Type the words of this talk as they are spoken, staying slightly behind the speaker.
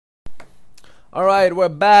All right, we're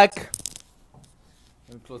back.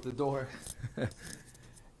 Let me close the door.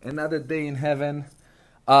 Another day in heaven.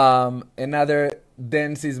 Another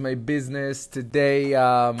dance is my business. Today,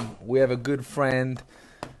 we have a good friend,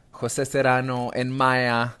 Jose Serrano and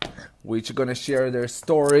Maya, which are gonna share their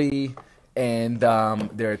story and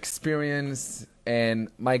their experience. And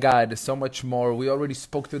my God, so much more. We already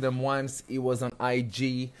spoke to them once. It was on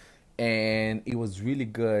IG, and it was really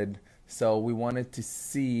good. So we wanted to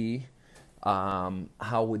see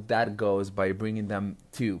how would that goes by bringing them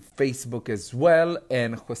to Facebook as well.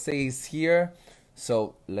 And Jose is here,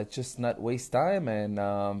 so let's just not waste time. And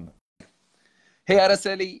hey,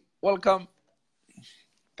 Araceli, welcome.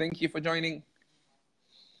 Thank you for joining.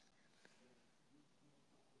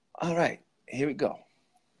 All right, here we go.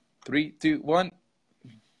 Three, two, one.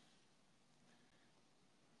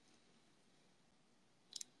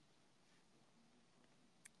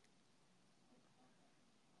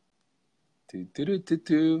 Two, two, two, two,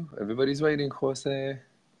 two. Everybody's waiting, Jose.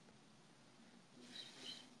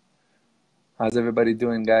 How's everybody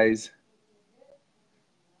doing, guys?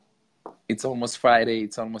 It's almost Friday.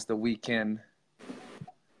 It's almost the weekend.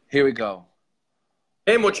 Here we go.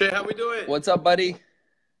 Hey, Moshe, how we doing? What's up, buddy?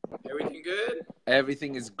 Everything good?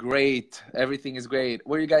 Everything is great. Everything is great.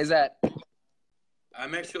 Where you guys at?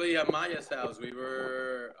 I'm actually at Maya's house. We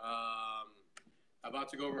were about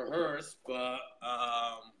to go rehearse, but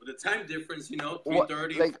with the time difference,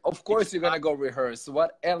 3:30. Like, of course you're gonna go rehearse.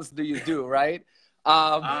 What else do you do, right?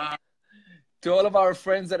 Um, to all of our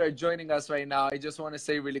friends that are joining us right now, I just want to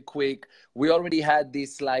say really quick, we already had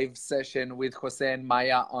this live session with Jose and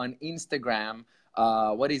Maya on Instagram.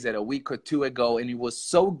 What is it, a week or two ago, and it was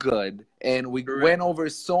so good. And we Correct. went over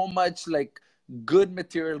so much like good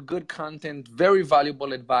material, good content, very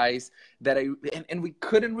valuable advice that and we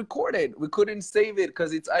couldn't record it. We couldn't save it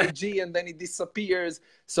because it's IG and then it disappears.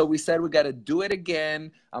 So we said we got to do it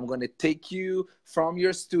again. I'm going to take you from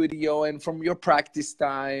your studio and from your practice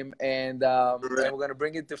time, and we're going to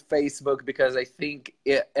bring it to Facebook because I think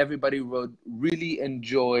everybody would really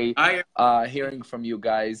enjoy hearing from you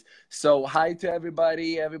guys. So hi to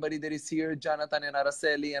everybody that is here, Jonathan and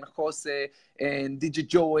Araceli and Jose and DJ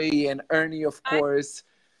Joey and Ernie, of course.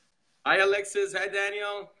 Hi, Alexis. Hi,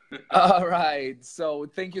 Daniel. All right. So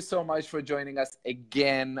thank you so much for joining us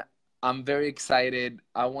again. I'm very excited.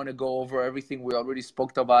 I want to go over everything we already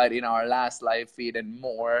spoke about in our last live feed and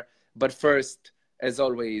more. But first, as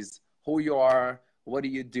always, who you are, what do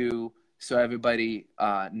you do, so everybody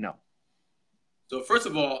know. So first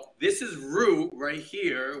of all, this is Rue right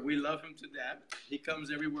here. We love him to death. He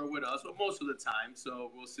comes everywhere with us, well, most of the time.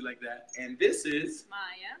 So we'll see like that. And this is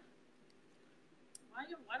Maya. Why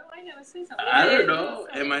do I gotta say something? I don't know.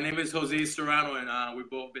 And my name is Jose Serrano, and we've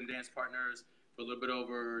both been dance partners for a little bit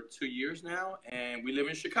over 2 years now, and we live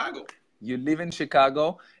in Chicago. You live in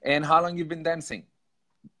Chicago, and how long you been dancing?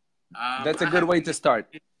 That's a good way to start.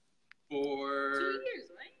 For 2 years,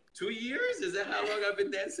 right? 2 years? Is that how long I've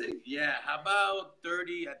been dancing? Yeah. How about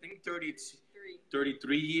 30? I think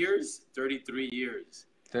 33 years. 33 years.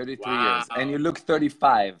 33 years, and you look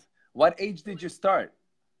 35. What age did you start?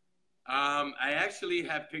 I actually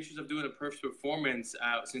have pictures of doing a performance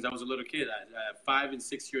since I was a little kid, 5 and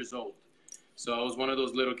 6 years old. So I was one of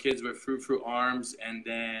those little kids with fruit arms. And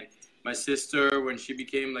then my sister, when she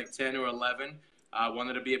became like 10 or 11,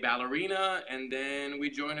 wanted to be a ballerina. And then we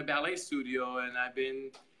joined a ballet studio, and I've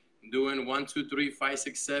been doing 1, 2, 3, 5,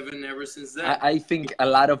 6, 7 ever since then. I think a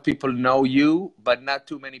lot of people know you, but not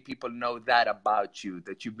too many people know that about you,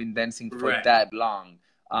 that you've been dancing for that long.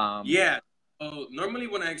 Yeah. So normally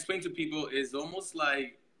when I explain to people, it's almost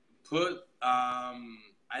like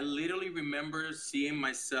I literally remember seeing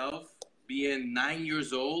myself being 9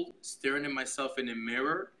 years old, staring at myself in the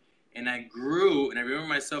mirror, and I grew, and I remember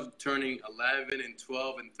myself turning 11 and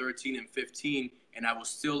 12 and 13 and 15, and I was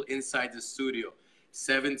still inside the studio.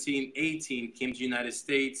 17, 18, came to the United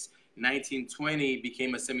States. 19, 20,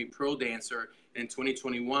 became a semi-pro dancer. And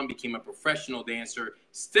 2021, became a professional dancer,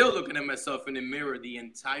 still looking at myself in the mirror the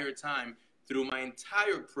entire time through my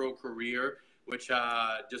entire pro career, which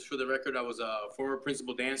just for the record, I was a former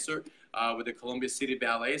principal dancer with the Columbia City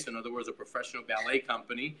Ballet, so in other words, a professional ballet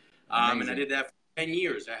company. And I did that for 10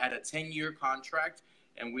 years. I had a 10-year contract,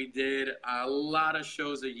 and we did a lot of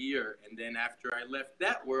shows a year. And then after I left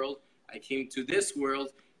that world, I came to this world,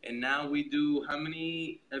 and now we do, how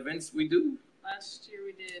many events we do? Last year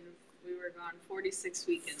we were gone 46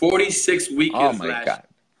 weekends. 46 weekends oh my last God.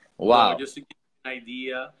 year. Wow. So just to give you an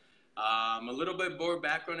idea. A little bit more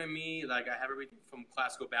background on me. Like I have everything from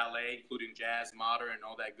classical ballet, including jazz, modern, and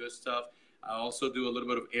all that good stuff. I also do a little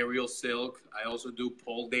bit of aerial silk. I also do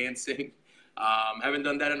pole dancing. Haven't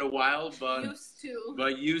done that in a while, but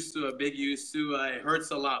used to. a big used to. It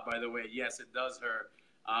hurts a lot, by the way. Yes, it does hurt.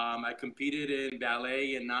 I competed in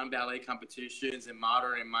ballet and non-ballet competitions and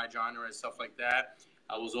modern and my genre and stuff like that.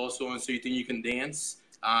 I was also on So You Think You Can Dance.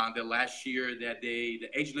 The last year that the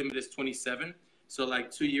age limit is 27. So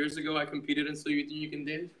like 2 years ago, I competed in So You Think You Can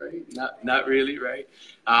Dance, right? Not really, right?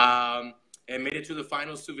 And made it to the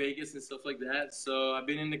finals to Vegas and stuff like that. So I've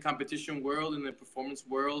been in the competition world and the performance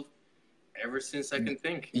world ever since I can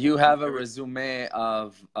think. You have a resume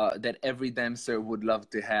of that every dancer would love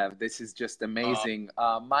to have. This is just amazing.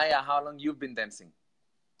 Maya, how long you've been dancing?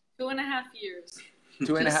 2.5 years.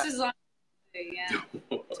 2.5. Just as long. Yeah,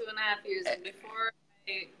 2.5 years. And before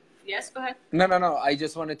yes, go ahead. No. I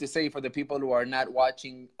just wanted to say for the people who are not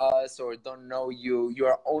watching us or don't know you, you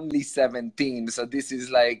are only 17. So this is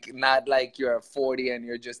like not like you're 40 and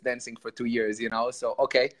you're just dancing for 2 years, you know? So,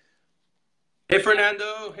 okay. Hey,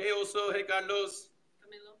 Fernando. Hey, also. Hey, Carlos.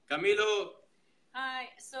 Camilo. Hi.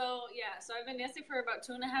 So I've been dancing for about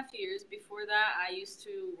 2.5 years. Before that, I used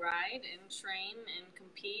to ride and train and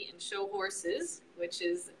compete and show horses, which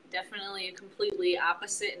is definitely a completely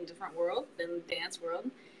opposite and different world than the dance world.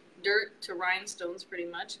 Dirt to rhinestones, pretty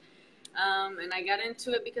much. And I got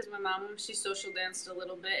into it because my mom, she social danced a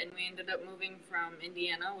little bit, and we ended up moving from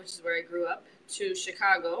Indiana, which is where I grew up, to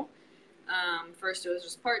Chicago. First it was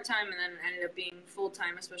just part-time, and then it ended up being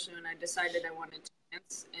full-time, especially when I decided I wanted to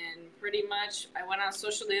dance. And pretty much I went out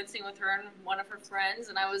social dancing with her and one of her friends,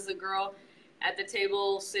 and I was the girl at the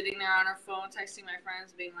table sitting there on her phone texting my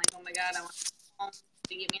friends being like, oh my god, I want to go home,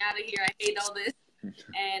 to get me out of here, I hate all this.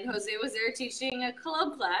 And Jose was there teaching a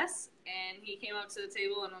club class, and he came up to the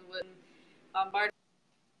table and bombarded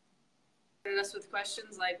us with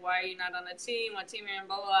questions like, why are you not on the team, what team you're in,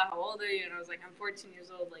 blah blah blah, how old are you? And I was like, I'm 14 years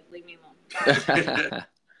old, like, leave me alone.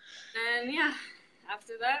 And yeah,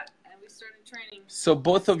 after that we started training. So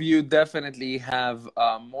both of you definitely have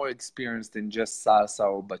more experience than just salsa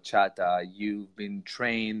or bachata. You've been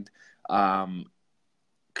trained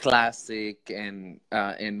classic and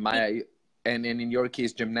Maya, and in your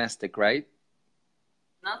case, gymnastic, right?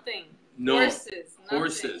 Nothing. No. Horses.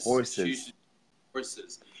 Horses.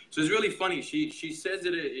 So it's really funny. She says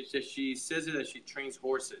that she trains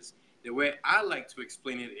horses. The way I like to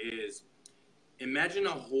explain it is, imagine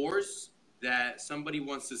a horse that somebody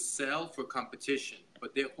wants to sell for competition,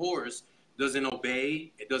 but their horse doesn't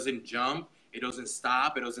obey, it doesn't jump, it doesn't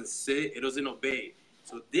stop, it doesn't sit, it doesn't obey.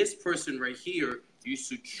 So this person right here used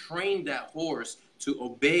to train that horse to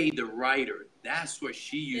obey the rider. That's what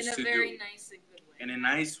she used to do. In a very nice and good way. In a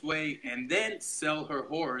nice way, and then sell her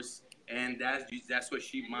horse, and that's what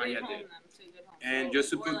Maya did. And so, just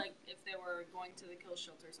to put, like if they were going to the kill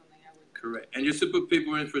shelter or something, I would. Correct. And just to put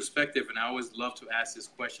people in perspective, and I always love to ask this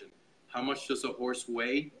question: how much does a horse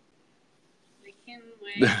weigh? They can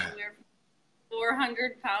weigh anywhere from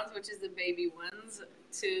 400 pounds, which is the baby ones,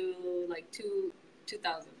 to like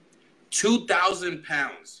 2,000. 2,000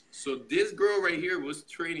 pounds. So this girl right here was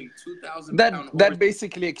training 2,000 pound horse. That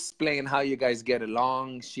basically explains how you guys get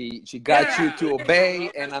along. She got you to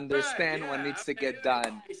obey and understand what needs to get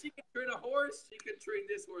done. If she can train a horse, she can train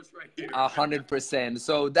this horse right here. 100%.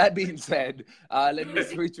 So that being said, let me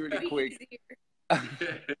switch really quick.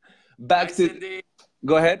 Back to. Cindy.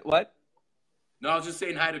 Go ahead. What? No, I was just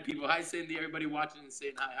saying hi to people. Hi, Cindy. Everybody watching and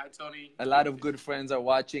saying hi. Hi, Tony. A lot of good friends are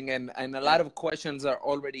watching, and a lot of questions are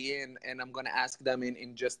already in, and I'm going to ask them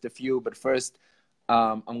in just a few. But first,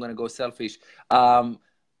 I'm going to go selfish.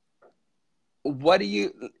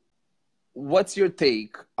 What's your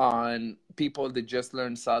take on people that just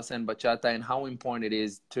learn salsa and bachata, and how important it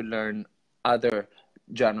is to learn other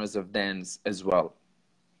genres of dance as well?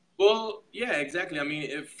 Well, yeah, exactly. I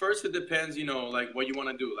mean, first it depends, like what you want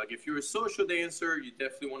to do. Like if you're a social dancer, you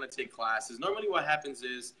definitely want to take classes. Normally what happens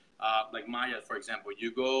is, like Maya, for example,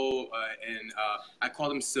 you go and I call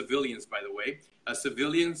them civilians, by the way.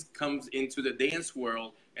 Civilians comes into the dance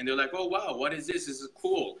world and they're like, oh, wow, what is this? This is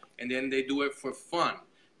cool. And then they do it for fun.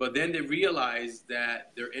 But then they realize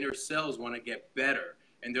that their inner selves want to get better.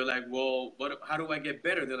 And they're like, well, how do I get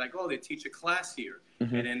better? They're like, oh, they teach a class here.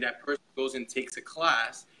 Mm-hmm. And then that person goes and takes a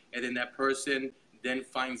class. And then that person then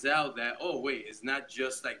finds out that, oh, wait, it's not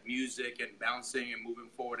just like music and bouncing and moving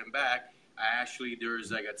forward and back.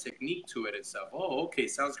 There's like a technique to it itself. Oh, okay,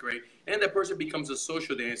 sounds great. And that person becomes a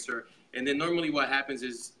social dancer. And then normally what happens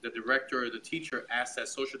is the director or the teacher asks that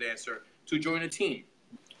social dancer to join a team.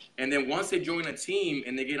 And then once they join a team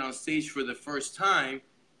and they get on stage for the first time,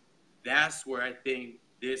 that's where I think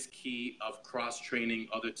this key of cross-training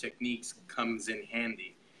other techniques comes in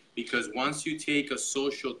handy. Because once you take a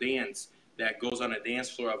social dance that goes on a dance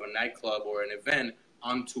floor of a nightclub or an event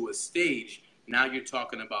onto a stage, now you're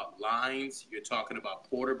talking about lines, you're talking about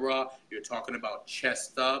port de bras, you're talking about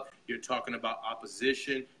chest up, you're talking about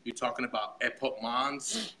opposition, you're talking about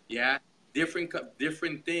epaulements, yeah,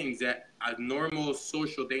 different things that a normal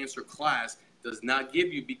social dancer class does not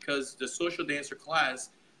give you, because the social dancer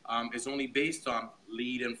class is only based on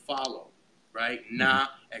lead and follow, right?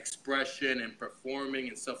 Not expression and performing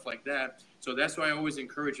and stuff like that. So that's why I always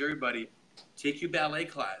encourage everybody, take your ballet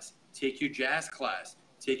class, take your jazz class,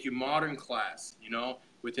 take your modern class. You know,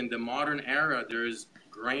 within the modern era, there's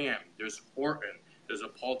Graham, there's Horton, there's a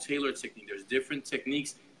Paul Taylor technique. There's different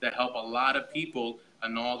techniques that help a lot of people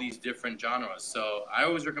in all these different genres. So I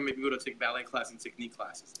always recommend people to take ballet class and technique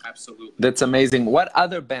classes. Absolutely. That's amazing. What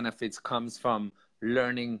other benefits comes from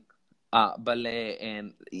learning ballet,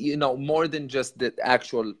 and more than just the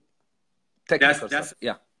actual technical stuff?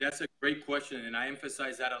 Yeah. That's a great question, and I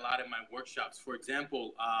emphasize that a lot in my workshops. For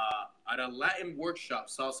example, at a Latin workshop,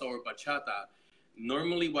 salsa or bachata,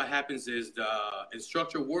 normally what happens is the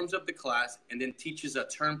instructor warms up the class and then teaches a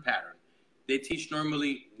turn pattern. They teach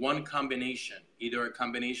normally one combination, either a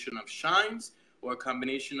combination of shines or a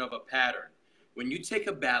combination of a pattern. When you take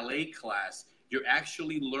a ballet class, you're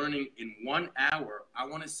actually learning in 1 hour, I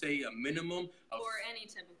want to say a minimum of... Or any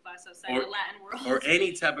type of class outside the Latin world. Or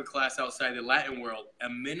any type of class outside the Latin world, a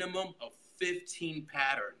minimum of 15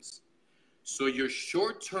 patterns. So your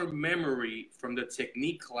short-term memory from the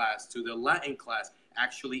technique class to the Latin class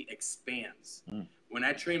actually expands. When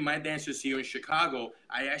I train my dancers here in Chicago,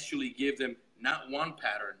 I actually give them not one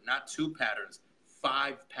pattern, not two patterns,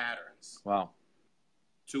 5 patterns. Wow.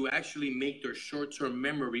 To actually make their short-term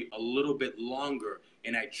memory a little bit longer.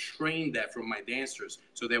 And I train that from my dancers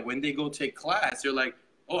so that when they go take class, they're like,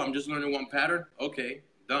 oh, I'm just learning one pattern? Okay,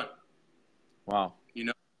 done. Wow. You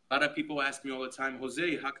know, a lot of people ask me all the time,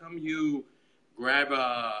 Jose, how come you grab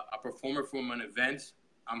a performer from an event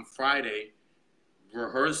on Friday,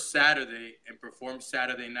 rehearse Saturday, and perform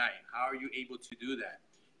Saturday night? How are you able to do that?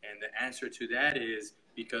 And the answer to that is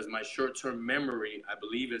because my short-term memory, I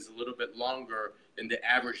believe, is a little bit longer than the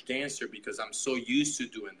average dancer, because I'm so used to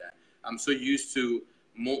doing that. I'm so used to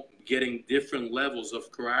getting different levels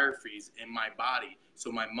of choreographies in my body.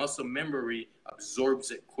 So my muscle memory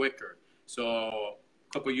absorbs it quicker. So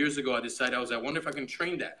a couple of years ago, I decided, I wonder if I can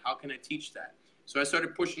train that. How can I teach that? So I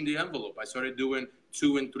started pushing the envelope. I started doing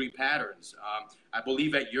 2 and 3 patterns. I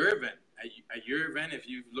believe at your event, if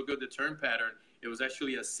you look at the turn pattern, it was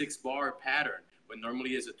actually a 6-bar pattern, but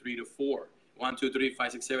normally is a 3 to 4. 1, 2, 3,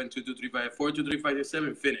 5, 6, 7, 2, 2, 3, 5, 4, 2, 3, 5, 6,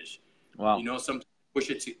 7, finish. Wow. You know, sometimes push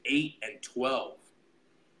it to 8 and 12.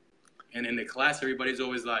 And in the class, everybody's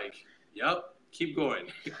always like, yep, keep going.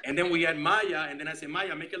 And then we had Maya, and then I say,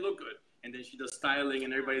 Maya, make it look good. And then she does styling,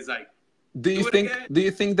 and everybody's like, do you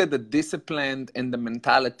think that the discipline and the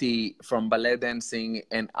mentality from ballet dancing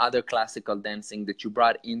and other classical dancing that you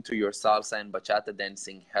brought into your salsa and bachata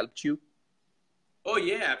dancing helped you? Oh,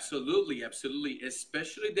 yeah, absolutely. Absolutely.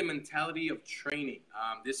 Especially the mentality of training.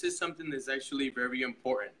 This is something that's actually very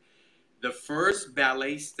important. The first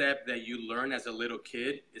ballet step that you learn as a little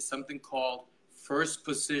kid is something called first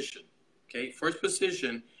position. Okay. First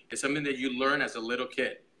position is something that you learn as a little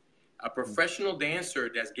kid. A professional dancer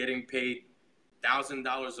that's getting paid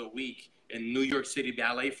 $1,000 a week in New York City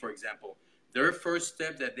Ballet, for example, their first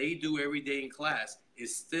step that they do every day in class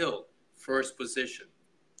is still first position.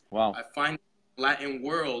 Wow. I find Latin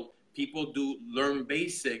world, people learn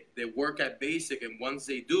basic, they work at basic, and once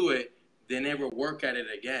they do it, they never work at it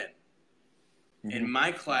again. In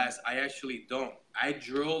my class, I actually don't. I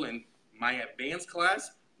drill in my advanced class.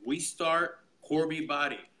 We start Corby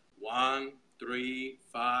body. 1, 3,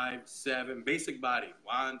 5, 7, basic body.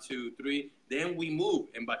 1, 2, 3. Then we move.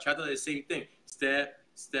 In bachata, the same thing. Step,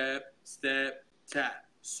 step, step, tap.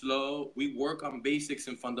 Slow. We work on basics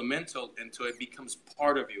and fundamental until it becomes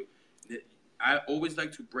part of you. I always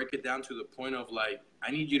like to break it down to the point of like, I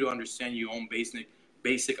need you to understand your own basic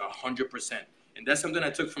 100%. And that's something I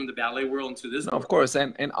took from the ballet world into this world. Of course,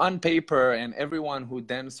 and on paper, and everyone who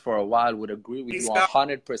danced for a while would agree with you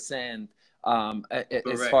 100%,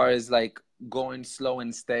 as far as like going slow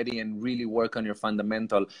and steady and really work on your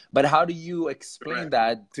fundamental. But how do you explain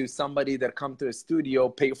that to somebody that come to a studio,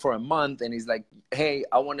 pay for a month, and he's like, hey,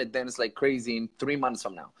 I want to dance like crazy in 3 months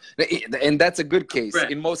from now? And that's a good case.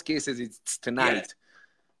 In most cases, it's tonight. Yes.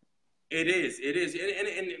 It is.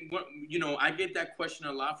 And you know, I get that question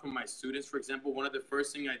a lot from my students. For example, one of the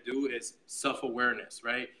first things I do is self-awareness,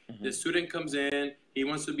 right? The student comes in, he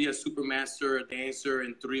wants to be a supermaster, a dancer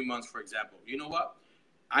in 3 months, for example. You know what?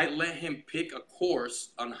 I let him pick a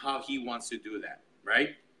course on how he wants to do that, right?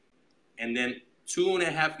 And then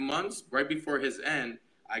 2.5 months, right before his end,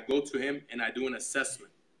 I go to him and I do an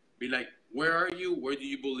assessment. Be like, where are you? Where do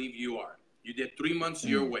you believe you are? You did 3 months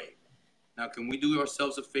your way. Now, can we do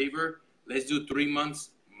ourselves a favor? Let's do 3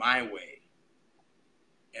 months my way.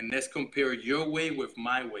 And let's compare your way with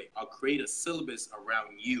my way. I'll create a syllabus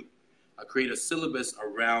around you. I'll create a syllabus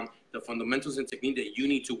around the fundamentals and technique that you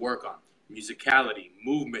need to work on. Musicality,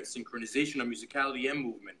 movement, synchronization of musicality and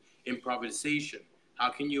movement, improvisation. How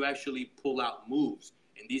can you actually pull out moves?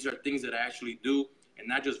 And these are things that I actually do, and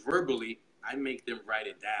not just verbally, I make them write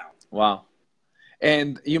it down. Wow.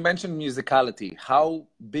 And you mentioned musicality. How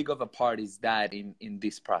big of a part is that in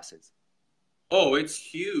this process? Oh, it's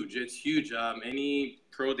huge. It's huge. Any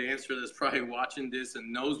pro dancer that's probably watching this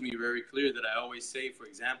and knows me very clear that I always say, for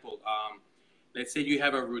example, let's say you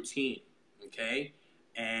have a routine, okay?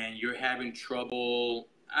 And you're having trouble,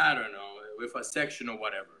 I don't know, with a section or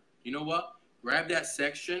whatever. You know what? Grab that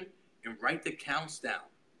section and write the counts down.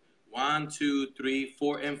 1, 2, 3,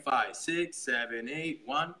 4, and 5, 6, 7, 8,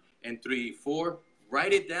 1, and 3, 4.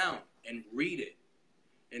 Write it down and read it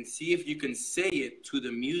and see if you can say it to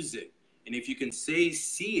the music. And if you can say,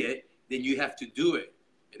 see it, then you have to do it.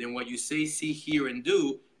 And then what you say, see, hear, and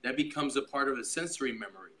do, that becomes a part of the sensory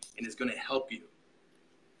memory, and it's going to help you.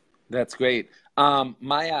 That's great.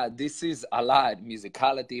 Maya, this is a lot.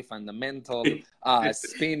 Musicality, fundamental,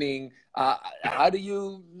 spinning. How do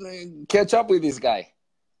you catch up with this guy?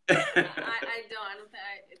 I don't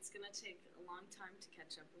think it's going to take a long time to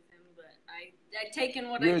catch up with him, but I take in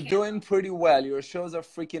what I can. You're doing pretty well. Your shows are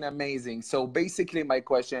freaking amazing. So basically my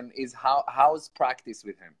question is how's practice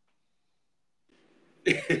with him?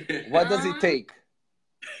 What does it take?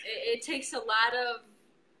 It takes a lot of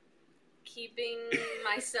keeping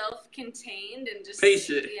myself contained and just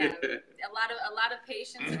patient. Yeah, a lot of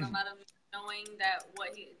patience and a lot of knowing that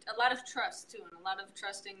a lot of trust too, and a lot of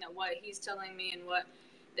trusting that what he's telling me and what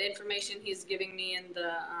the information he's giving me and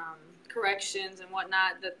the corrections and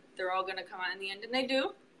whatnot, that they're all going to come out in the end, and they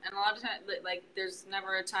do. And a lot of times, like, there's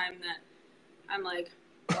never a time that I'm like,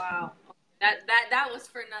 wow, that was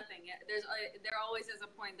for nothing. There always is a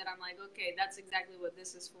point that I'm like, okay, that's exactly what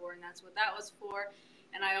this is for, and that's what that was for,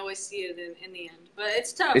 and I always see it in the end. But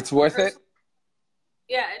it's tough. It's worth it?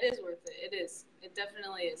 Yeah, it is worth it. It is. It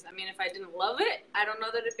definitely is. I mean, if I didn't love it, I don't know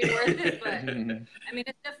that it'd be worth it, but I mean,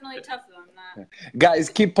 it's definitely tough though. I'm not. Guys,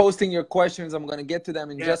 keep posting your questions. I'm going to get to them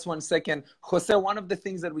in just 1 second. Jose, one of the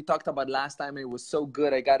things that we talked about last time, it was so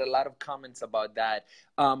good. I got a lot of comments about that.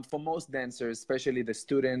 For most dancers, especially the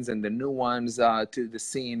students and the new ones to the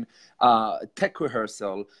scene, tech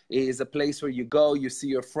rehearsal is a place where you go, you see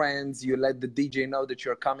your friends, you let the DJ know that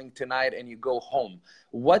you're coming tonight, and you go home.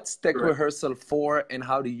 What's tech rehearsal for, and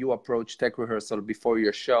how do you approach tech rehearsal before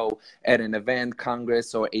your show at an event,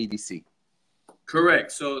 congress, or ADC?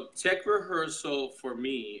 Correct. So tech rehearsal for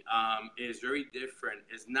me is very different.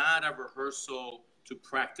 It's not a rehearsal to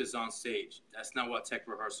practice on stage. That's not what tech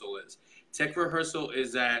rehearsal is. Tech rehearsal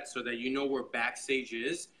is so that you know where backstage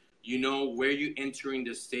is, you know where you're entering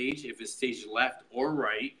the stage, if it's stage left or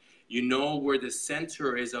right, you know where the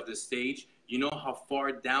center is of the stage, you know how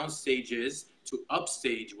far downstage is to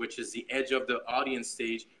upstage, which is the edge of the audience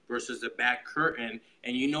stage versus the back curtain,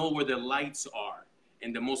 and you know where the lights are.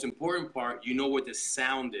 And the most important part, you know where the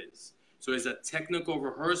sound is. So it's a technical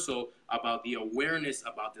rehearsal about the awareness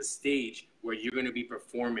about the stage where you're going to be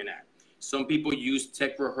performing at. Some people use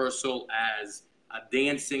tech rehearsal as a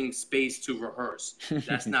dancing space to rehearse.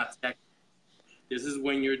 That's not tech. This is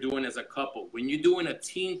when you're doing as a couple. When you're doing a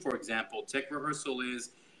team, for example, tech rehearsal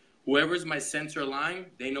is whoever's my center line,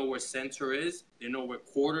 they know where center is, they know where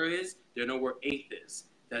quarter is, they know where eighth is.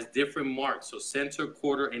 That's different marks. So center,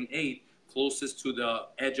 quarter, and eighth closest to the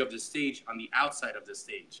edge of the stage on the outside of the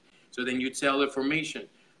stage. So then you tell the formation.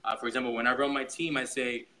 For example, when I run my team, I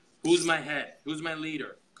say, who's my head? Who's my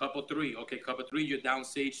leader? Couple 3. Okay, couple 3, you're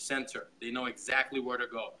downstage center. They know exactly where to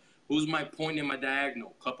go. Who's my point in my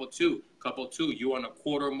diagonal? Couple 2. Couple 2, you on a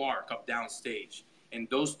quarter mark up downstage. And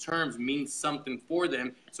those terms mean something for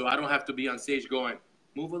them, so I don't have to be on stage going,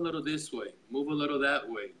 move a little this way, move a little that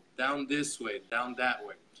way, down this way, down that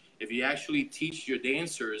way. If you actually teach your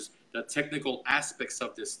dancers the technical aspects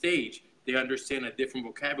of the stage, they understand a different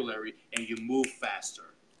vocabulary and you move faster.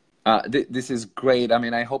 This is great. I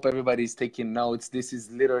mean, I hope everybody's taking notes. This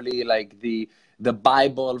is literally like the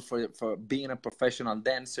Bible for being a professional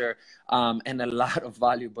dancer, and a lot of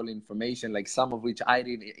valuable information, like some of which I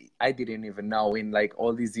didn't even know in like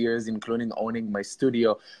all these years, including owning my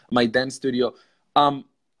studio, my dance studio.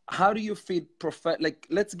 how do you feel like,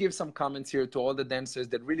 let's give some comments here to all the dancers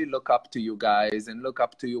that really look up to you guys and look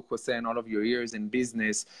up to you, Jose, and all of your years in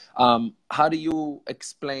business. How do you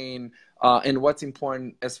explain and what's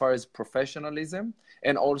important as far as professionalism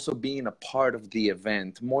and also being a part of the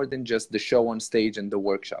event more than just the show on stage and the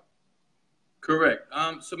workshop? Correct.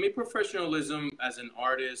 So me, professionalism as an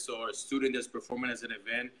artist or a student that's performing as an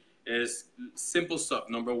event is simple stuff.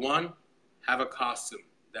 Number one, have a costume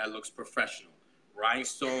that looks professional.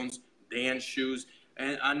 Rhinestones, dance shoes.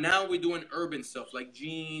 And now we're doing urban stuff like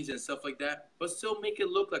jeans and stuff like that, but still make it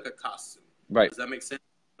look like a costume. Right. Does that make sense?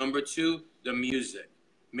 Number two, the music.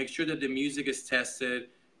 Make sure that the music is tested.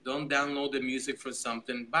 Don't download the music for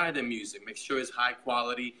something. Buy the music. Make sure it's high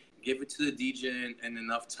quality. Give it to the DJ in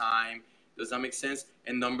enough time. Does that make sense?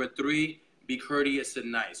 And number three, be courteous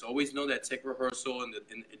and nice. Always know that tech rehearsal and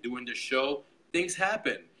during the show, things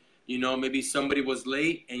happen. You know, maybe somebody was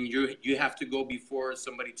late and you have to go before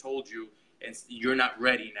somebody told you and you're not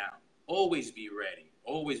ready now. Always be ready.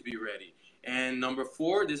 Always be ready. And number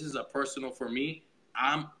four, this is a personal for me.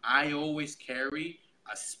 I always carry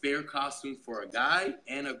a spare costume for a guy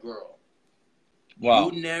and a girl. Wow.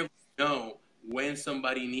 You never know when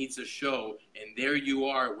somebody needs a show, and there you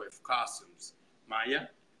are with costumes. Maya?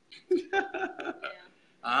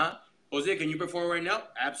 Yeah. Jose, can you perform right now?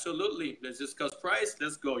 Absolutely. Let's discuss price.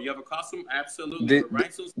 Let's go. You have a costume? Absolutely.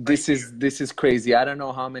 This is crazy. I don't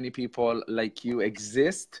know how many people like you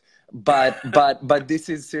exist, but this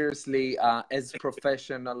is seriously as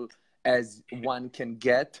professional as one can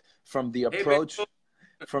get from the approach.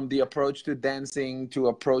 From the approach to dancing, to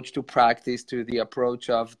approach to practice, to the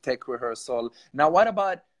approach of tech rehearsal. Now, what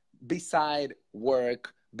about beside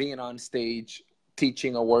work, being on stage,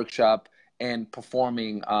 teaching a workshop, and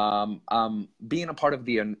performing, being a part of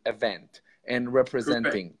the event and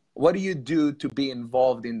representing? Correct. What do you do to be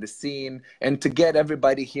involved in the scene and to get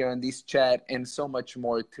everybody here on this chat and so much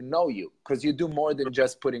more to know you? Because you do more than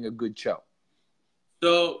just putting a good show.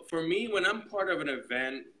 So for me, when I'm part of an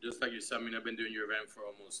event, just like yourself, I mean, I've been doing your event for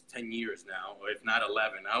almost 10 years now, or if not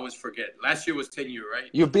 11. I always forget. Last year was 10 years, right?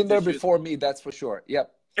 You've been there before me, that's for sure.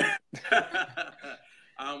 Yep.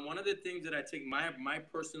 One of the things that I take, my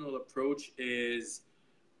personal approach is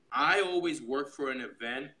I always work for an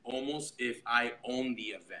event almost if I own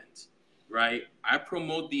the event, right? I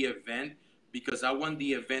promote the event because I want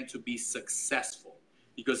the event to be successful.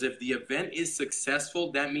 Because if the event is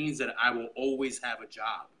successful, that means that I will always have a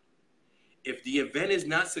job. If the event is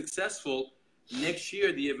not successful, next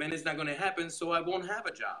year the event is not going to happen, so I won't have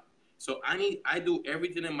a job. So I do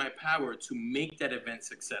everything in my power to make that event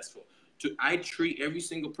successful. I treat every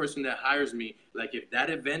single person that hires me like if that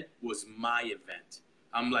event was my event.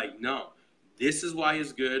 I'm like, no, this is why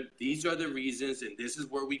it's good. These are the reasons, and this is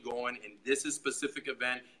where we're going, and this is specific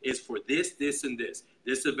event is for this, this, and this.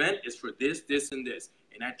 This event is for this, this, and this.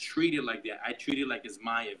 And I treat it like that. I treat it like it's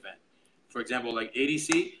my event. For example, like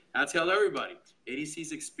ADC, I tell everybody,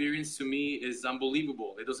 ADC's experience to me is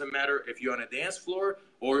unbelievable. It doesn't matter if you're on a dance floor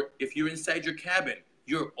or if you're inside your cabin,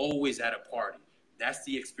 you're always at a party. That's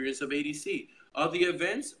the experience of ADC. Other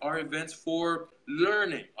events are events for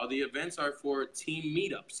learning. Other events are for team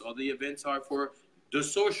meetups. Other events are for the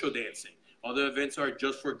social dancing. Other events are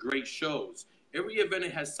just for great shows. Every event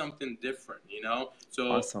has something different, you know?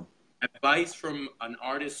 So awesome. Advice from an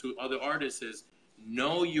artist to other artists is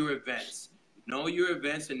know your events. Know your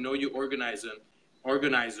events and know your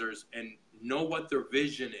organizers and know what their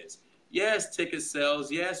vision is. Yes, ticket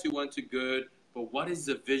sales. Yes, you want to good, but what is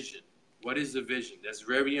the vision? What is the vision? That's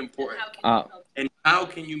very important. And how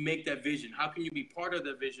can you make that vision? How can you be part of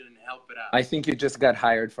the vision and help it out? I think you just got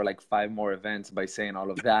hired for like 5 more events by saying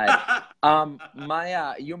all of that.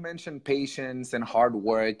 Maya, you mentioned patience and hard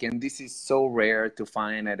work, and this is so rare to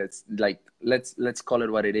find. And it's like, let's call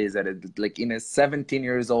it what it is. That it, like in a 17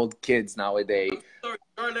 years old kids nowadays. Sorry,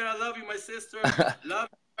 Charlotte, I love you, my sister. Love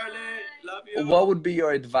you, Charlotte. Love you. What would be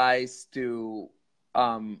your advice to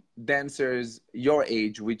dancers your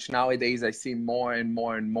age, which nowadays I see more and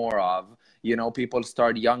more and more of? You know, people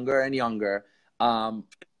start younger and younger.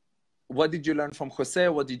 What did you learn from Jose?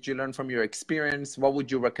 What did you learn from your experience? What would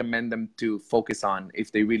you recommend them to focus on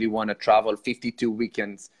if they really want to travel 52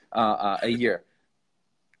 weekends a year?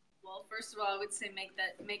 Well, first of all, I would say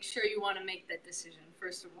make sure you want to make that decision,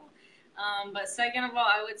 first of all. But second of all,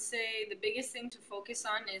 I would say the biggest thing to focus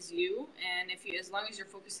on is you. And as long as you're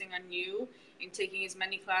focusing on you and taking as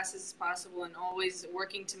many classes as possible and always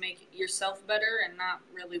working to make yourself better and not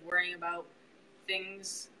really worrying about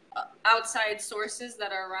things, outside sources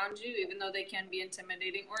that are around you, even though they can be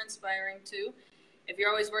intimidating or inspiring too. If you're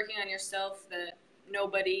always working on yourself, that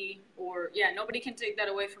nobody can take that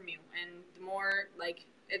away from you. And the more, like,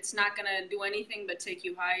 it's not going to do anything but take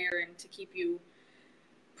you higher and to keep you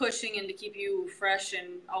pushing and to keep you fresh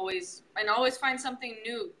and always find something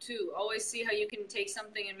new too. Always see how you can take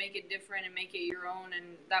something and make it different and make it your own, and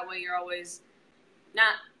that way you're always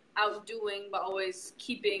not outdoing but always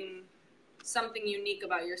keeping something unique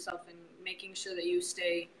about yourself and making sure that you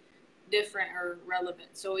stay different or relevant.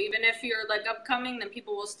 So even if you're like upcoming, then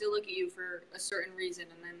people will still look at you for a certain reason,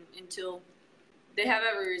 and then until they have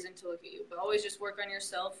every reason to look at you. But always just work on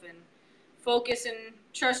yourself and focus and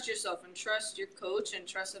trust yourself and trust your coach and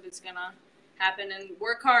trust that it's gonna happen, and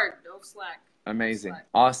work hard. Don't slack. Amazing. Don't slack.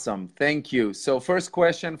 Awesome. Thank you. So first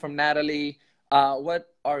question from Natalie.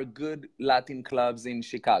 What are good Latin clubs in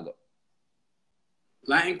Chicago?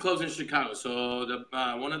 Latin clubs in Chicago. So the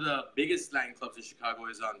one of the biggest Latin clubs in Chicago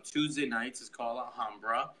is on Tuesday nights. It's called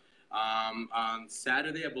Alhambra. On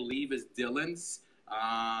Saturday, I believe, is Dylan's.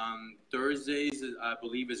 Thursdays, I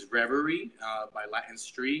believe, is Reverie by Latin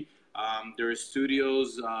Street. There are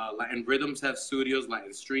studios. Latin Rhythms have studios.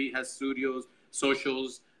 Latin Street has studios.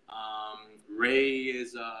 Socials. Ray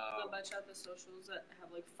is. The bachata socials that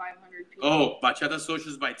have like 500 people. Oh, bachata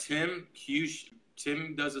socials by Tim. Huge.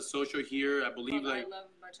 Tim does a social here. I believe I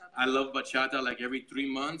love bachata like every 3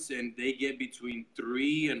 months, and they get between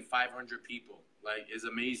 300 and 500 people. Like, it's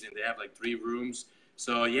amazing. They have like 3 rooms.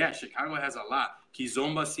 So yeah, Chicago has a lot.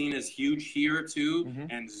 Kizomba scene is huge here too,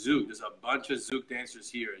 and Zouk. There's a bunch of Zouk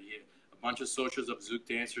dancers here. Yeah, a bunch of socials of Zouk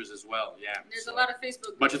dancers as well. Yeah. There's a lot of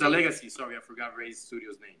Facebook groups. Bachata Legacy. Sorry, I forgot Ray's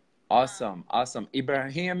studio's name. Awesome, awesome.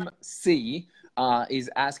 Ibrahim C is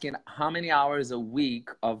asking, how many hours a week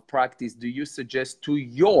of practice do you suggest to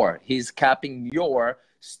he's capping your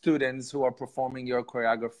students who are performing your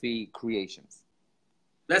choreography creations?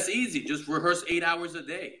 That's easy. Just rehearse 8 hours a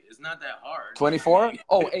day. It's not that hard. 24?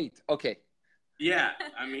 Oh, 8. Okay. Yeah.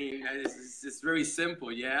 I mean, it's very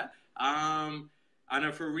simple. Yeah. And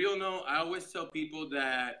for real, no, I always tell people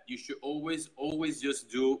that you should always just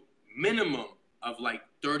do minimum of like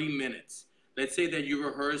 30 minutes. Let's say that you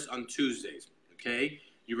rehearse on Tuesdays, okay?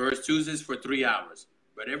 You rehearse Tuesdays for 3 hours.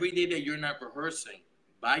 But every day that you're not rehearsing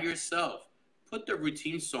by yourself, put the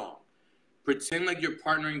routine song. Pretend like you're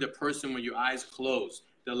partnering the person with your eyes closed.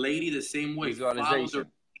 The lady the same way.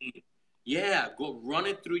 Visualization. Yeah, go run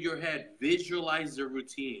it through your head. Visualize the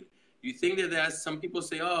routine. You think that's, some people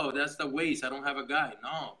say, oh, that's the waste. I don't have a guy.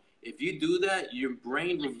 No. If you do that, your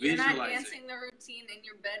brain will visualize it. You're not dancing the routine in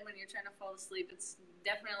your bed when you're trying to fall asleep. It's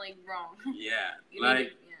definitely wrong. Yeah.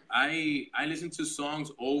 I listen to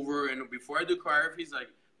songs over, and before I do choreographies,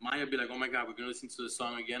 like, Maya be like, oh my God, we're going to listen to the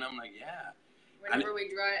song again. I'm like, yeah. Whenever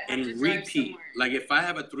we drive, and repeat. Like, if I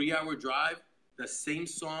have a 3-hour drive, the same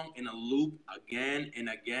song in a loop again and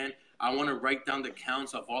again. I want to write down the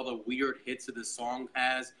counts of all the weird hits that the song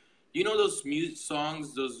has. You know those music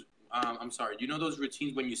songs, you know those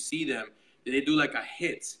routines when you see them, they do like a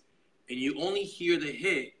hit, and you only hear the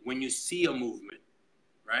hit when you see a movement,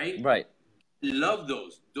 right? Right. Love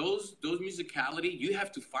those musicality. You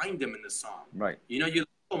have to find them in the song. Right. You know, you're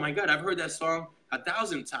like, oh my God, I've heard that song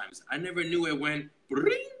 1,000 times. I never knew it went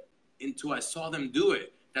until I saw them do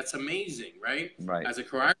it. That's amazing, right? Right. As a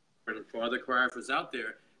choreographer, and for other choreographers out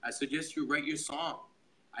there, I suggest you write your song.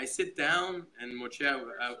 I sit down, and Moshe,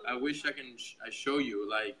 I wish I show you,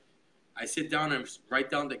 like, I sit down and write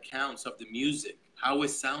down the counts of the music, how it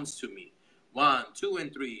sounds to me. 1, 2,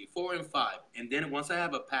 and 3, 4, and 5. And then once I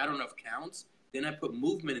have a pattern of counts, then I put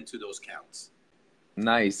movement into those counts.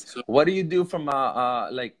 Nice. So, what do you do from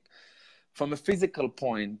a physical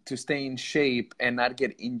point to stay in shape and not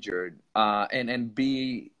get injured, and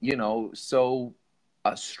be, you know, so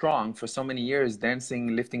strong for so many years,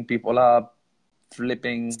 dancing, lifting people up,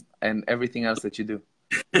 flipping, and everything else that you do?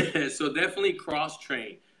 So definitely cross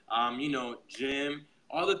train. You know, gym,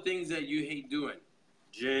 all the things that you hate doing.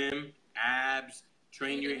 Gym, abs,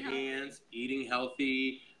 train your hands, eating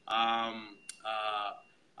healthy. A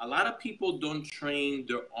lot of people don't train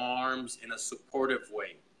their arms in a supportive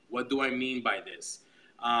way. What do I mean by this?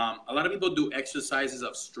 A lot of people do exercises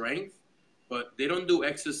of strength, but they don't do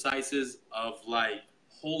exercises of like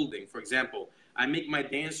holding. For example, I make my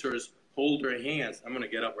dancers hold their hands. I'm going to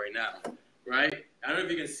get up right now, right? I don't know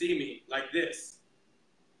if you can see me, like this.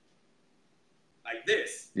 Like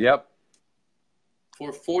this. Yep.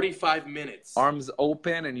 For 45 minutes. Arms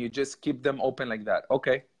open, and you just keep them open like that.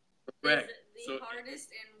 Okay. Correct. The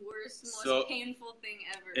hardest and worst, most painful thing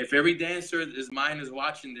ever. If every dancer is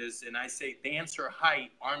watching this, and I say dancer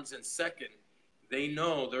height, arms in second, they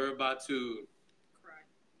know they're about to cry.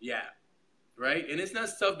 Yeah. Right? And it's not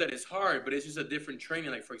stuff that is hard, but it's just a different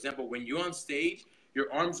training. Like, for example, when you're on stage,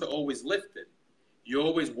 your arms are always lifted. You're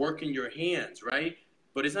always working your hands, right?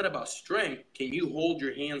 But it's not about strength. Can you hold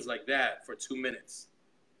your hands like that for 2 minutes?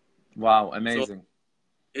 Wow, So amazing.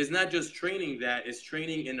 it's not just training that, it's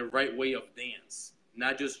training in the right way of dance.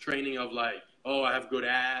 Not just training of like, oh, I have good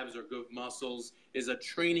abs or good muscles. It's a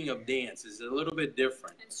training of dance. It's a little bit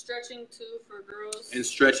different. And stretching too for girls. And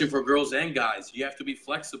stretching for girls and guys. You have to be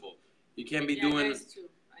flexible. You can't be doing. Guys too.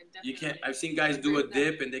 You can't. I've seen guys do a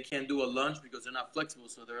dip and they can't do a lunge because they're not flexible.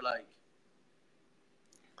 So they're like,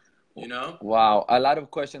 you know. Wow, a lot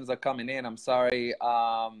of questions are coming in. I'm sorry.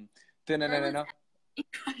 No.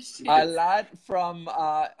 A lot from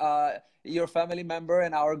your family member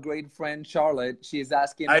and our great friend Charlotte. She's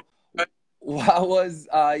asking, what was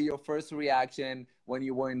your first reaction when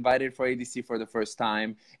you were invited for ADC for the first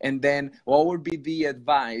time? And then what would be the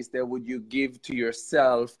advice that would you give to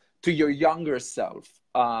yourself, to your younger self?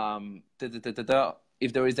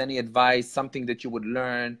 If there is any advice, something that you would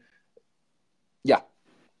learn. Yeah.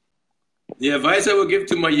 The advice I would give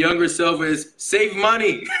to my younger self is save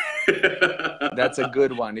money. That's a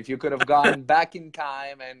good one. If you could have gone back in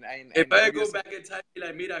time and if I go back in time,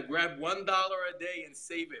 like, mira, grab $1 a day and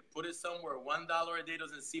save it. Put it somewhere. $1 a day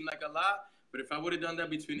doesn't seem like a lot, but if I would have done that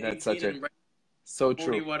between 18 and so 40,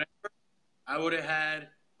 true. whatever, I would have had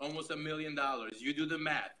almost $1 million. You do the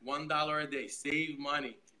math. $1 a day. Save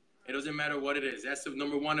money. It doesn't matter what it is. That's the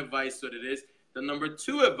number one advice that it is. The number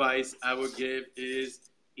two advice I would give is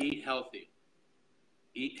eat healthy.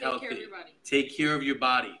 Eat healthy. Take care of your body. Take care of your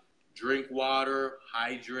body. Drink water,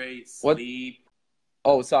 hydrate, sleep.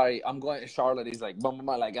 Oh, sorry. I'm going. Charlotte is like,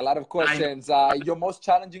 like a lot of questions. Your most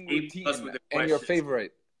challenging routine and your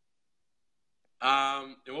favorite.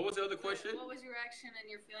 And what was the other question? What was your reaction and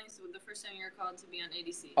your feelings the first time you were called to be on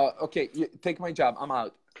ADC? Okay, take my job. I'm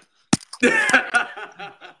out.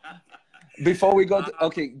 Before we go,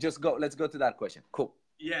 okay, just go. Let's go to that question. Cool.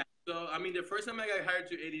 Yeah. So, I mean, the first time I got hired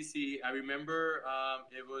to ADC, I remember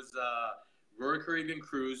it was Royal Caribbean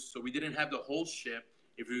Cruise. So we didn't have the whole ship.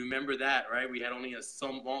 If you remember that, right? We had only a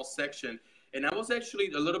small section. And I was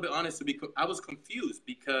actually a little bit honest. I was confused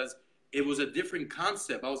because it was a different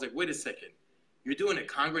concept. I was like, wait a second. You're doing a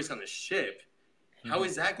Congress on a ship. How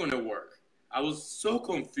is that going to work? I was so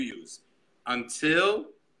confused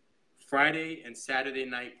until Friday and Saturday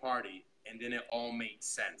night party. And then it all made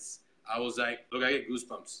sense. I was like, look, I get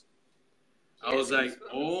goosebumps. I was like,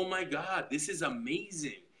 oh my God, this is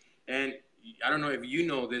amazing. And I don't know if you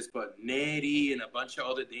know this, but Nettie and a bunch of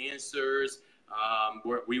other dancers,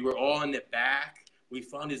 we were all in the back. We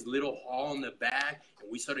found this little hall in the back,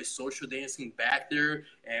 and we started social dancing back there.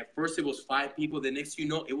 And at first it was 5 people. The next you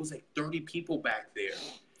know, it was like 30 people back there.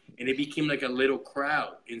 And it became like a little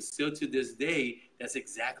crowd. And still to this day, that's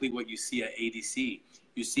exactly what you see at ADC.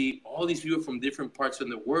 You see all these people from different parts of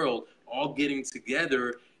the world all getting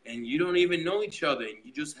together, and you don't even know each other, and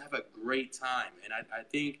you just have a great time. And I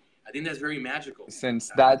think that's very magical.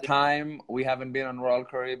 Since that time, we haven't been on Royal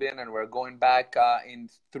Caribbean, and we're going back in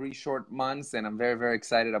 3 short months, and I'm very, very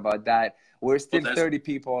excited about that. We're still 30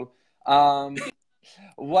 people.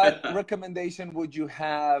 What recommendation would you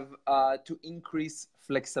have to increase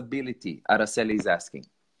flexibility? Araceli is asking.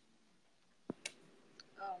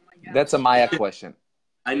 Oh my God. That's a Maya question.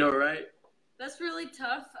 I know, right? That's really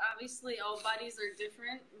tough. Obviously, all bodies are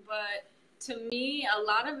different, but to me, a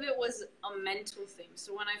lot of it was a mental thing.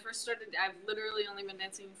 So when I first started, I've literally only been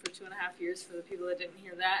dancing for 2.5 years for the people that didn't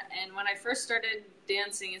hear that. And when I first started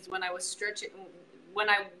dancing is when I was stretching. When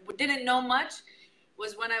I didn't know much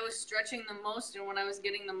was when I was stretching the most and when I was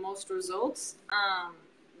getting the most results.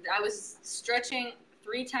 I was stretching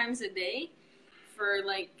 3 times a day for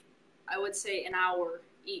like, I would say an hour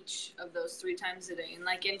each of those 3 times a day. And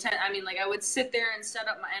like I would sit there and set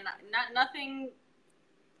up and nothing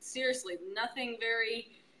seriously, nothing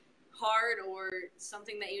very hard or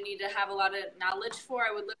something that you need to have a lot of knowledge for.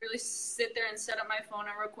 I would literally sit there and set up my phone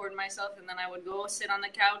and record myself, and then I would go sit on the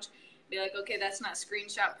couch, be like, okay, that's not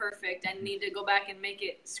screenshot perfect. I need to go back and make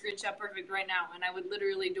it screenshot perfect right now. And I would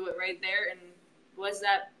literally do it right there. And was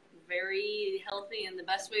that very healthy and the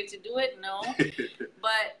best way to do it? No.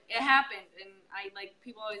 But it happened. And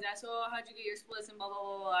people always ask, oh, how'd you get your splits? And blah, blah,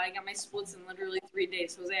 blah, blah. I got my splits in literally 3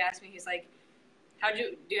 days. Jose asked me, he's like,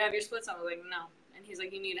 do you have your splits on? I was like, no. And he's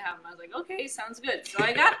like, you need to have them. I was like, okay, sounds good. So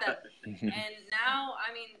I got them. And now,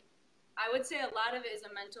 I would say a lot of it is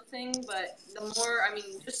a mental thing, but the more,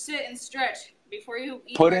 just sit and stretch before you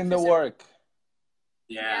eat. Put in the work.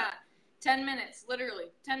 Yeah. 10 minutes,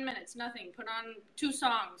 literally. 10 minutes, nothing. Put on 2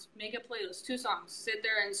 songs. Make a playlist, 2 songs. Sit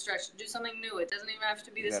there and stretch. Do something new. It doesn't even have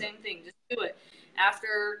to be the same thing. Just do it.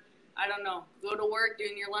 After, I don't know, go to work,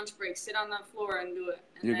 during your lunch break, sit on the floor and do it.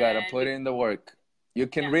 And you got to put in the work. You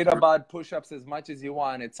can read about push-ups as much as you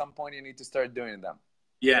want. At some point, you need to start doing them.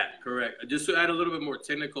 Yeah, correct. Just to add a little bit more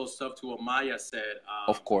technical stuff to what Maya said.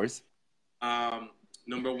 Of course.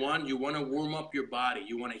 Number one, you want to warm up your body.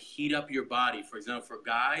 You want to heat up your body. For example, for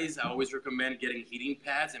guys, I always recommend getting heating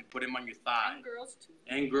pads and put them on your thigh. And girls too.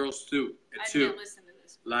 And girls too. I didn't listen to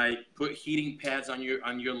this. Like put heating pads on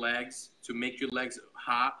your legs to make your legs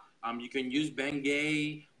hot. You can use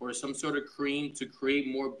Bengay or some sort of cream to create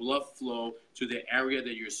more blood flow to the area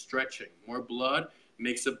that you're stretching. More blood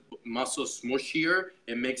makes the muscle smushier.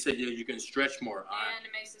 It makes it you can stretch more. And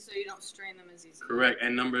it makes it so you don't strain them as easily. Correct.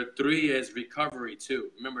 And number 3 is recovery too.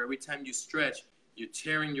 Remember, every time you stretch, you're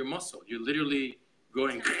tearing your muscle. You're literally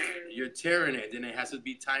going, you're tearing it. Then it has to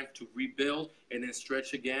be time to rebuild and then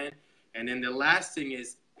stretch again. And then the last thing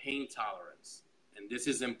is pain tolerance. And this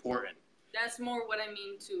is important. That's more what I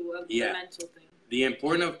mean too, of the mental thing. The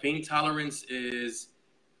importance of pain tolerance is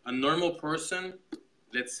a normal person,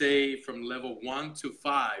 let's say from level 1 to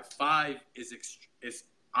 5. 5 is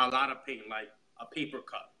a lot of pain, like a paper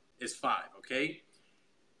cut is 5, okay?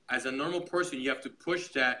 As a normal person, you have to push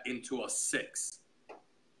that into a 6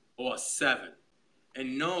 or a 7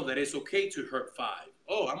 and know that it's okay to hurt 5.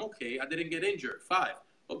 Oh, I'm okay. I didn't get injured. 5.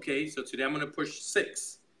 Okay, so today I'm going to push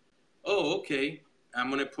 6. Oh, okay. I'm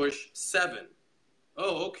going to push 7.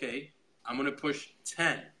 Oh, okay. I'm going to push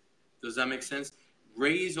 10. Does that make sense?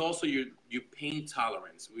 Raise also your pain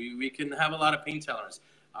tolerance. We can have a lot of pain tolerance.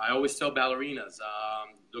 I always tell ballerinas,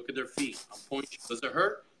 look at their feet. I'm pointing. Does it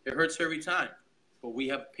hurt? It hurts every time. But we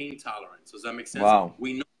have pain tolerance. Does that make sense? Wow.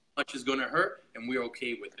 We know how much is going to hurt, and we're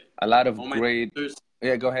okay with it. A lot of great...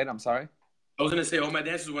 Yeah, go ahead. I'm sorry. I was going to say, all my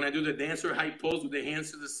dancers, when I do the dancer height pose with the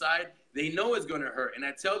hands to the side, they know it's going to hurt. And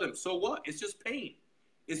I tell them, so what? It's just pain.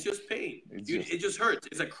 It's just pain. It just hurts.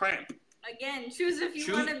 It's a cramp. Again, choose if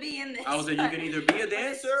you want to be in this. I was like, you can either be a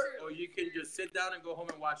dancer or you can just sit down and go home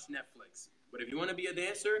and watch Netflix. But if you want to be a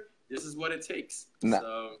dancer, this is what it takes.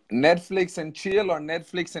 So, Netflix and chill or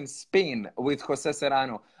Netflix and spin with Jose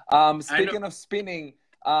Serrano. Speaking of spinning,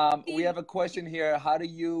 we have a question here. How do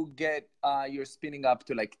you get your spinning up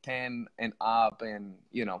to like 10 and up? And,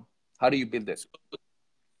 you know, how do you build this?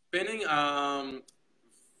 Spinning,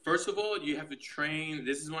 first of all, you have to train.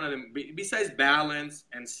 This is one of them. Besides balance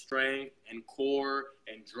and strength and core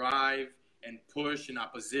and drive and push and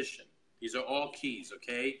opposition, these are all keys,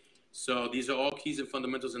 okay? So these are all keys and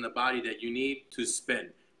fundamentals in the body that you need to spin.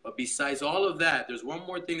 But besides all of that, there's one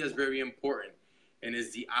more thing that's very important, and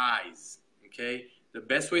it's the eyes, okay? The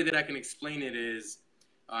best way that I can explain it is,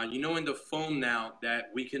 you know, in the phone now that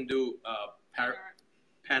we can do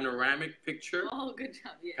panoramic picture. Oh, good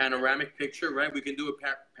job. Yeah. Panoramic picture, right? We can do a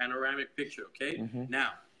panoramic picture, okay? Mm-hmm.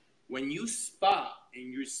 Now, when you spot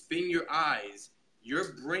and you spin your eyes,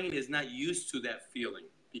 your brain is not used to that feeling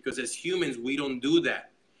because as humans, we don't do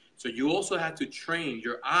that. So you also have to train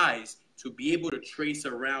your eyes to be able to trace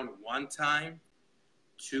around 1 time,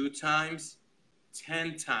 2 times,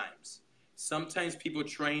 10 times. Sometimes people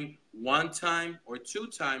train 1 time or 2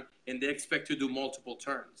 times and they expect to do multiple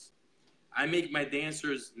turns. I make my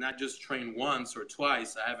dancers not just train once or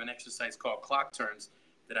twice. I have an exercise called clock turns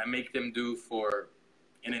that I make them do for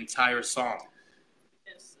an entire song.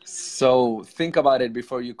 Yes. So think about it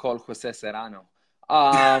before you call Jose Serrano.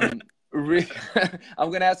 I'm going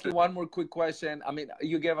to ask you one more quick question. I mean,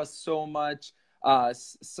 you gave us so much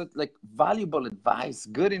like valuable advice,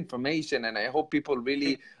 good information, and I hope people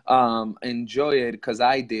really enjoy it because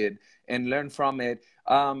I did and learn from it.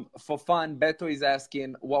 For fun, Beto is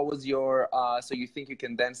asking, what was your So You Think You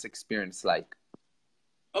Can Dance experience like?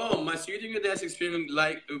 Oh, my So You Think You Can Dance experience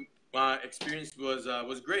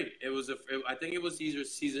was great. It was I think it was either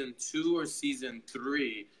season 2 or season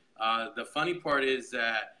 3. The funny part is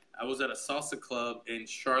that I was at a salsa club in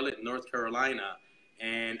Charlotte, North Carolina,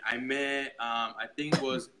 and I met I think it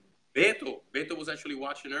was Beto. Beto was actually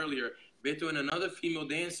watching earlier. Beto and another female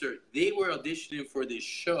dancer. They were auditioning for this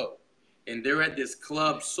show. And they're at this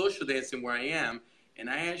club, social dancing, where I am, and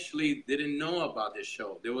I actually didn't know about this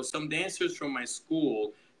show. There was some dancers from my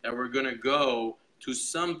school that were going to go to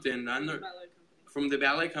something from the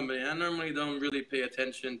ballet company. I normally don't really pay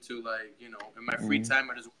attention to, like, you know, in my free time,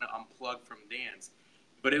 I just want to unplug from dance.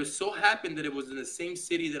 But it was so happened that it was in the same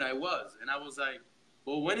city that I was. And I was like,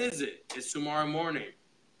 well, when is it? It's tomorrow morning.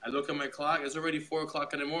 I look at my clock. It's already 4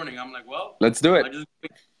 o'clock in the morning. I'm like, well, let's do it.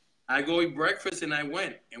 I go eat breakfast and I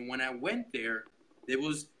went. And when I went there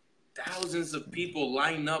was thousands of people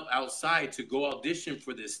lined up outside to go audition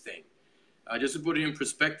for this thing. Just to put it in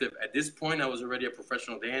perspective, at this point, I was already a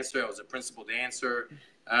professional dancer. I was a principal dancer.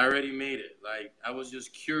 I already made it. Like, I was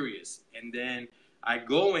just curious. And then I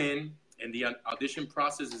go in, and the audition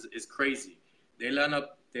process is crazy. They line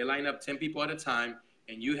up 10 people at a time,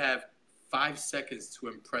 and you have 5 seconds to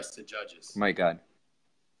impress the judges. My God.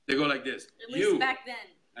 They go like this. At least back then.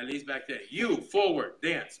 At least back then. You, forward,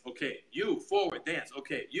 dance. Okay. You, forward, dance.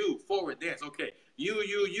 Okay. You, forward, dance. Okay.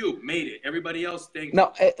 You. Made it. Everybody else thinks.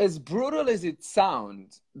 Now, as brutal as it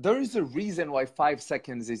sounds, there is a reason why 5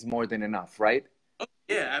 seconds is more than enough, right? Oh,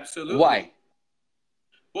 yeah, absolutely. Why?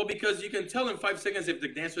 Well, because you can tell in 5 seconds if the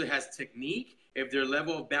dancer has technique, if their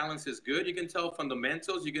level of balance is good. You can tell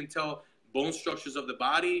fundamentals. You can tell bone structures of the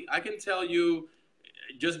body. I can tell you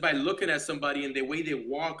just by looking at somebody and the way they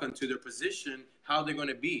walk onto their position, how they're going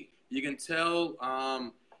to be. You can tell,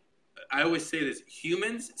 I always say this,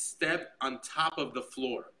 humans step on top of the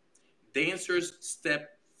floor. Dancers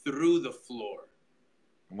step through the floor.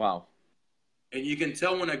 Wow. And you can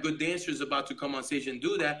tell when a good dancer is about to come on stage and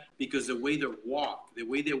do that because the way they walk, they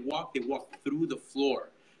walk through the floor.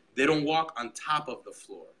 They don't walk on top of the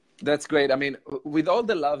floor. That's great. I mean, with all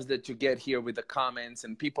the loves that you get here with the comments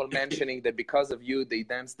and people mentioning that because of you, they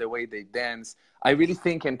dance the way they dance, I really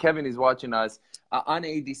think, and Kevin is watching us, on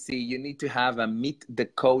ADC, you need to have a meet the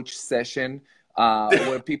coach session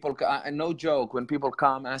where people, no joke, when people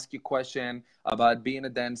come, ask you question about being a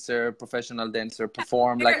dancer, professional dancer,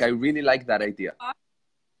 perform. Like, I really like that idea.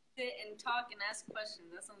 Sit and talk and ask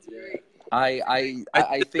questions. That sounds great.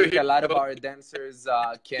 I think a lot of our dancers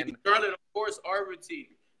can... Charlotte, of course, our routine.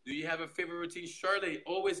 Do you have a favorite routine? Charlotte,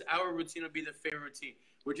 always our routine will be the favorite routine,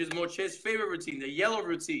 which is Moshe's favorite routine, the yellow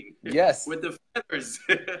routine. Yes. With the feathers.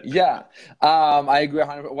 Yeah. I agree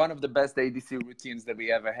 100%. One of the best ADC routines that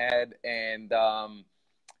we ever had. And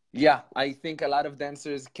yeah, I think a lot of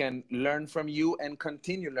dancers can learn from you and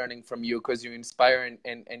continue learning from you because you inspire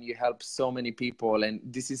and you help so many people. And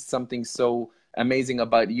this is something so amazing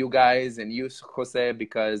about you guys and you, Jose,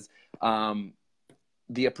 because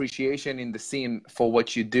the appreciation in the scene for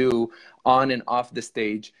what you do on and off the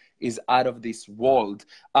stage is out of this world.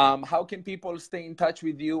 How can people stay in touch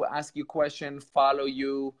with you, ask you questions, follow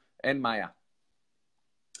you, and Maya?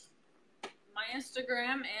 My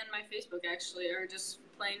Instagram and my Facebook actually are just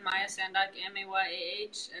plain Maya Sandock,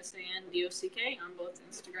 MAYAHSANDOCK on both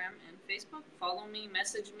Instagram and Facebook. Follow me,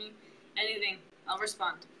 message me, anything. I'll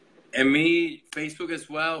respond. And me, Facebook as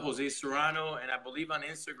well, Jose Serrano, and I believe on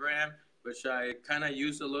Instagram, which I kind of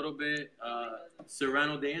use a little bit,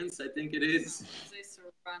 Serrano Dance, I think it is. Jose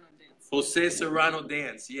Serrano Dance. Jose Serrano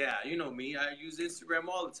Dance, yeah. You know me, I use Instagram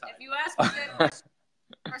all the time. If you ask me that question,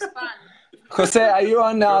 respond. Jose, are you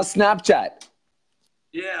on Snapchat?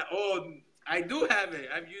 Yeah, oh, I do have it.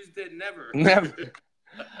 I've used it never. Never.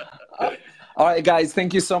 All right, guys,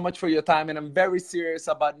 thank you so much for your time. And I'm very serious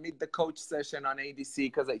about Meet the Coach session on ADC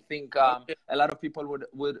because I think a lot of people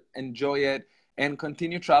would enjoy it. And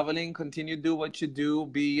continue traveling, continue do what you do,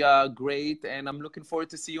 be great. And I'm looking forward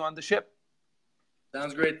to see you on the ship.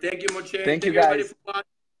 Sounds great. Thank you, Moshe. Thank you, guys. For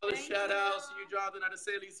watching. Shout out. See you, Jonathan.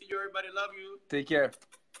 See you, everybody. Love you. Take care.